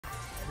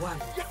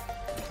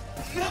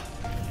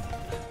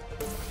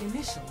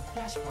Initial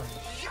flashpoint.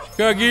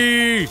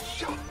 Kagi!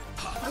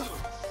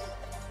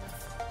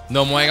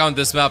 No more on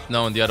this map.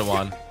 No, on the other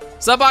one.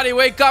 Somebody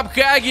wake up,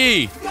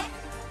 Kagi!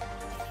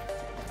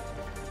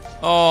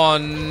 Oh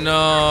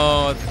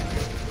no.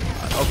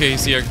 Okay,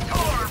 he's here.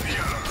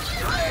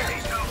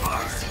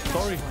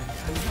 Sorry.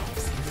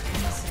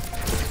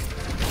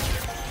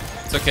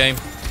 It's okay.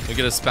 You'll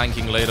get a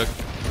spanking later.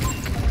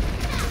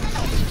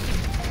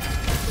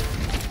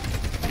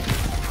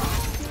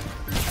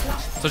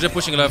 So they're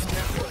pushing left.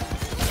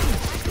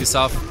 He's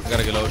south. I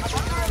gotta get low.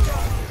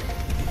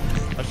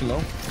 Actually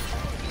low.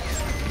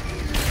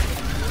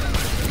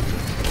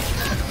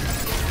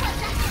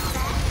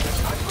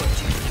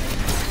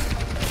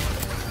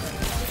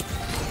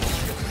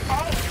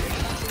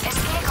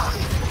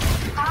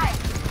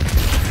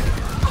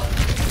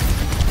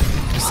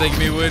 Just take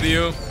me with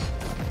you.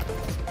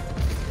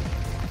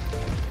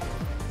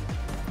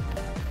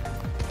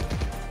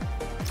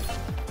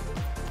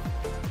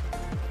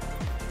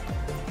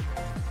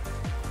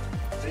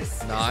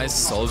 Nice,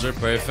 soldier,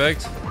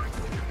 perfect.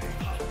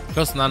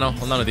 Close nano,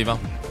 hold nano D.Va.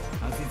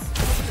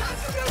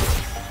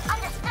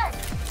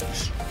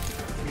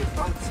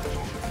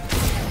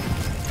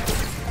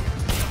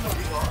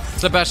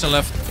 Sebastian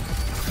left.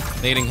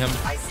 Nading him.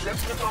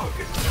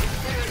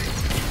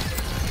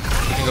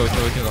 We can go, we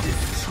can go.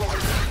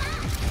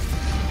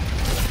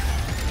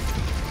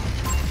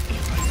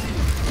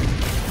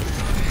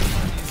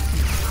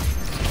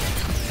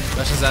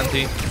 Sebastian's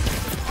anti.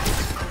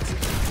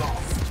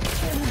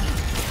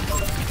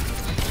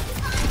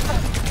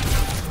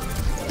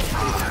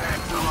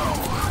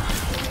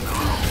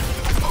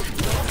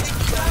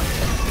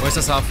 Where's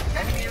the sub?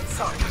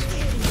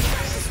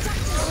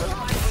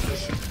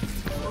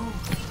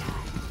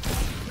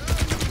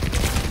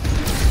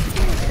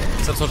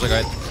 Sub soldier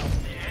guide.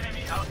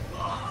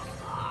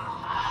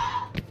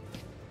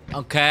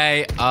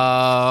 Okay,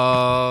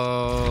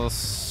 I'm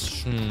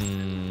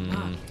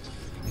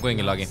going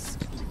ILLARI.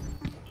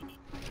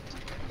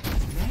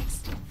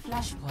 Next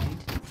flashpoint.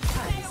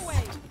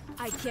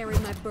 I carry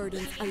my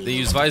burdens alone. They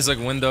use Visor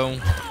window.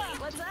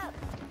 What's up?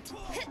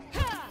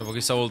 Det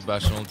var så old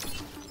Bastion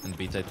and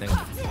beat I think.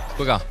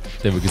 Koga.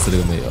 Det var så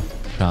det med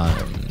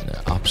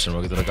option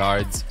work to the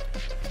guards.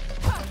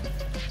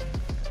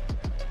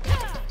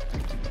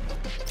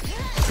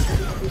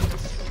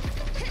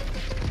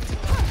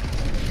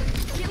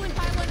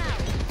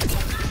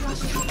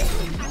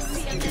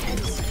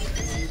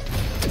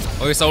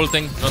 Okay, so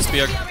ulting, no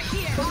spear.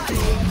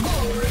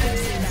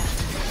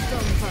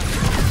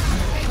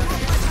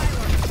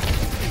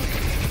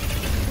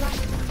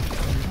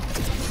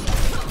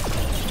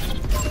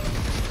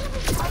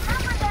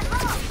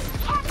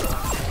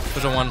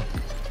 Push on one.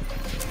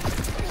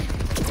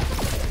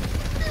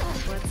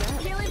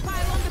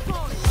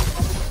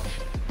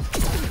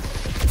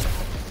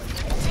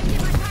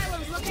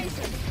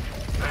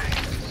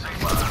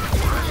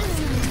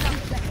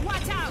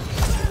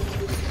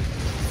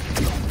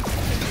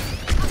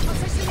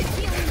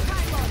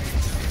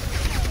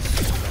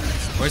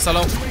 Where's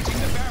Salo?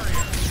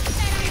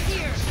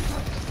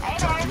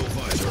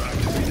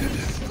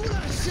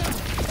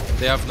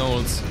 They have no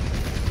ults.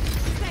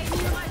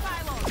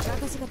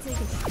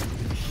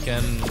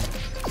 Can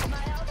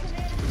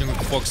with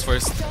the Fox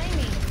first.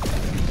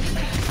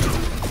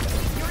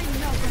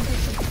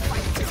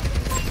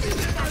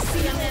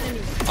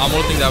 I'm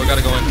ulting that, we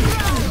gotta go in.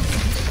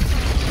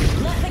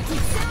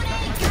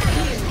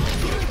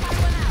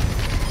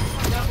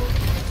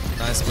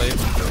 Nice play.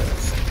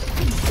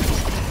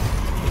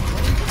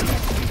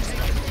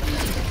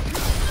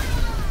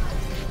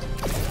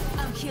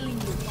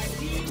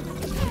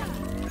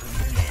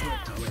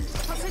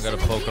 We gotta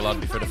poke a lot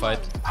before the fight.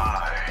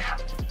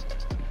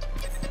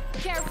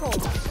 Careful.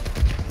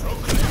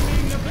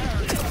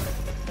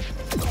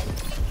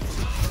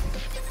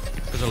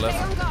 To the left.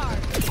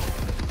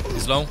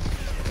 He's low.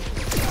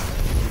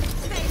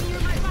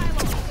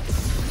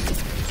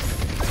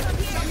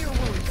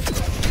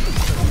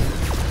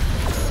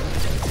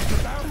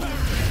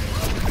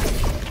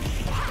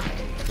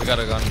 We got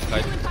a gun.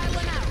 Fight.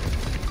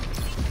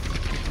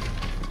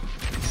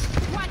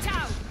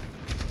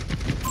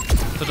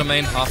 To the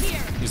main half.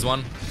 He's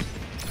one.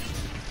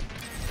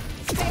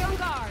 Stay on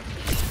guard.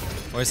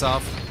 Where's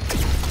half?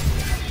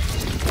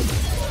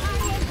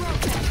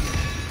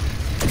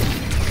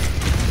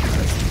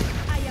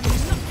 I am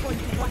not going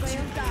to watch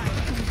you die.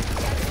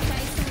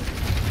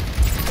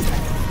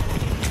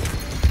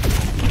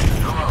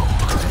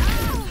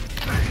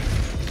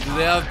 Do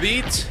they have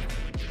beat?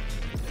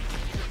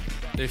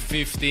 They're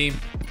 50.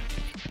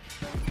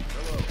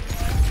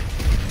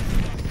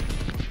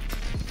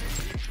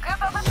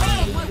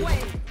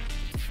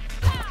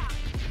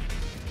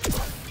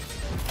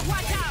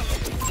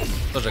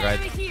 Such a guide.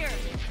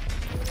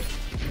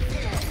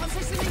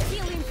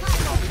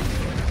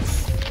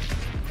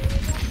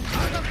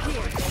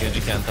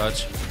 Genji can't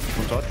touch.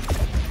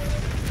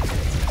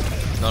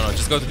 No,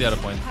 just go to the other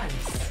point.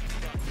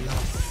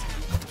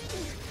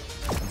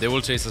 They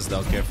will chase us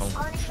down, careful.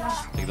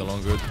 Take the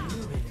long route.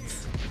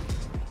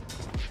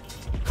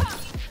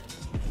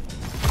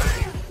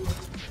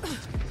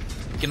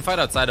 can fight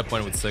outside the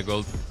point with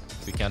Sigurd.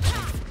 We can't.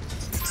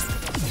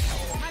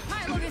 My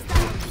payload is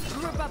down.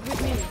 Group up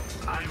with me.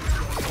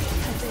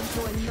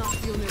 Atento and not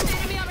funeral.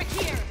 Enemy over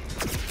here.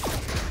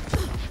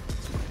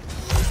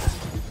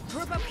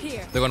 Group up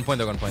here. They're on point,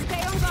 they're on point.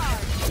 Stay on guard.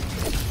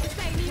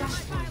 Stay near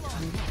my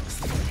payload.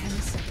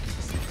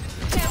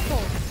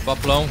 Careful.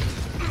 Pop low.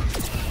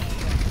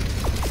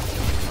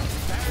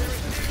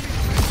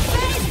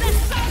 Face the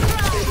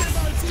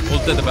sunrise.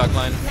 Ult at the back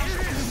line.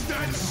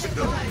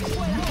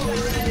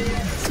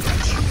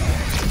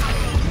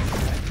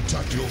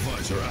 Tactical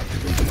visor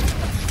activated.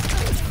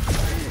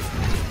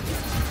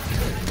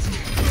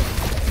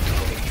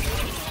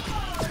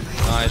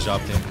 Nice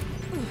job, team.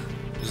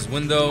 This is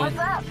window.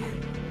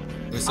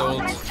 We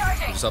sold.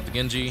 Just up the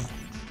Genji.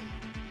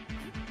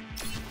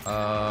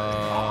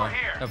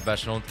 Have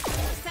Vashnold.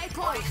 Stay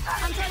close.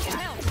 I'm trying to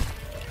help.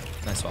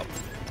 Nice swap.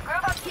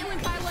 Healing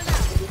pylon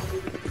out.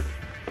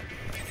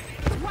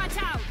 Watch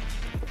out.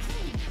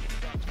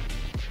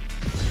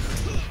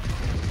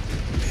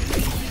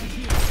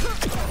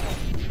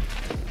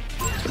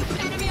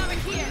 Enemy over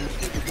here.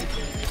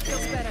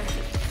 Feels better.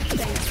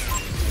 Thanks.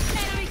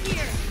 Enemy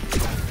here.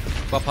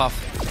 Pop half.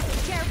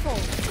 Careful.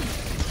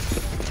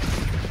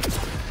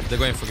 They're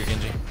going for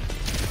Genji.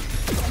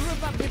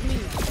 Group up with me.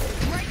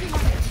 Working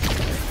on it.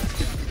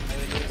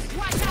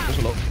 Watch out.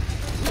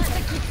 Let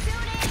the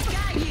Kitsune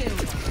guide you.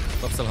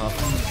 Pop still half.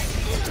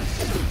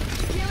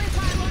 Healing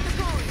pylon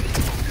deployed.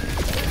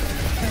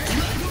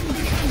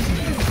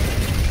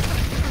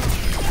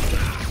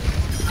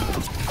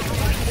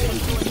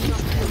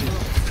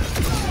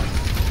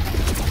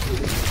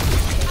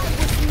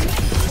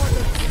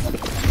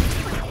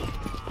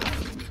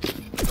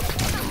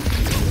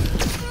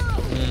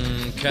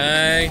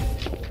 Okay.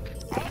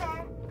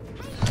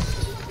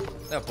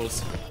 That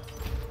pulls.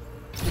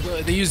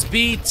 They use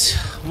beat.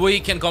 We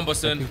can combo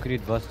soon.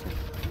 Creed busted.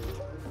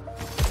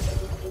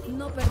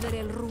 No perderé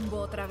el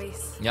rumbo otra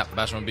vez. Yeah,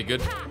 Bastion would be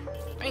good.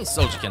 I mean,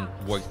 Soldier can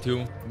work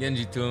too.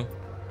 Genji too.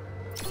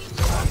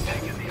 I'm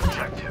taking the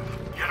objective.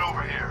 Get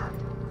over here.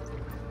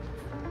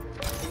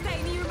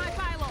 Stay near my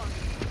pylon.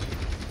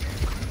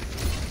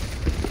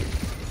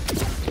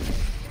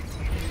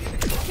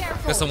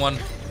 Careful. There's someone.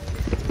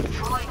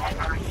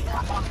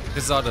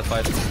 This is out of the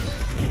fight.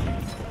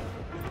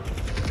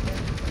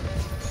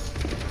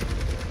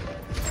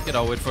 Get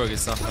out, wait for it.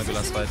 It's not my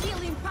last fight.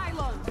 Healing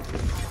pylon.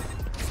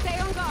 Stay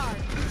on guard.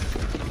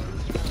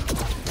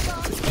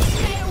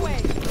 Stay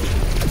away.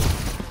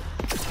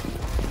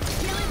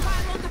 Healing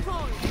pylon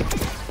deployed.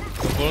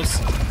 The pulls.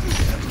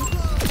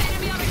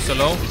 Enemy over So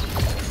low.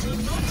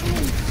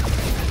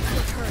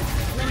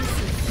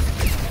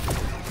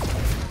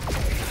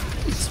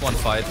 It's one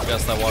fight. We gotta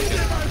start walking.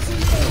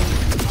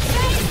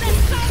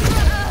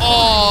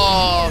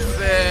 Oh,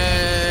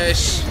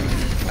 fish!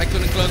 I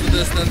couldn't close the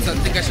distance. I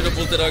think I should have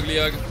pulled it ugly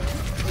ugly.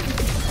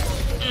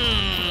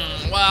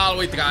 Well,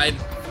 we tried.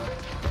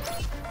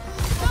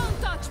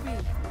 Don't touch me.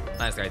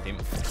 Nice guy, team.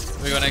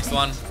 We go next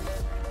one.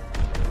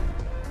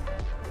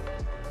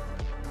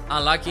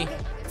 Unlucky.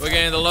 We're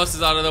getting the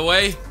losses out of the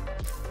way.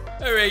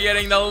 We're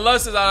getting the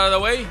losses out of the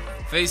way.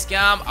 Face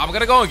cam. I'm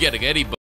gonna go and get a Getty.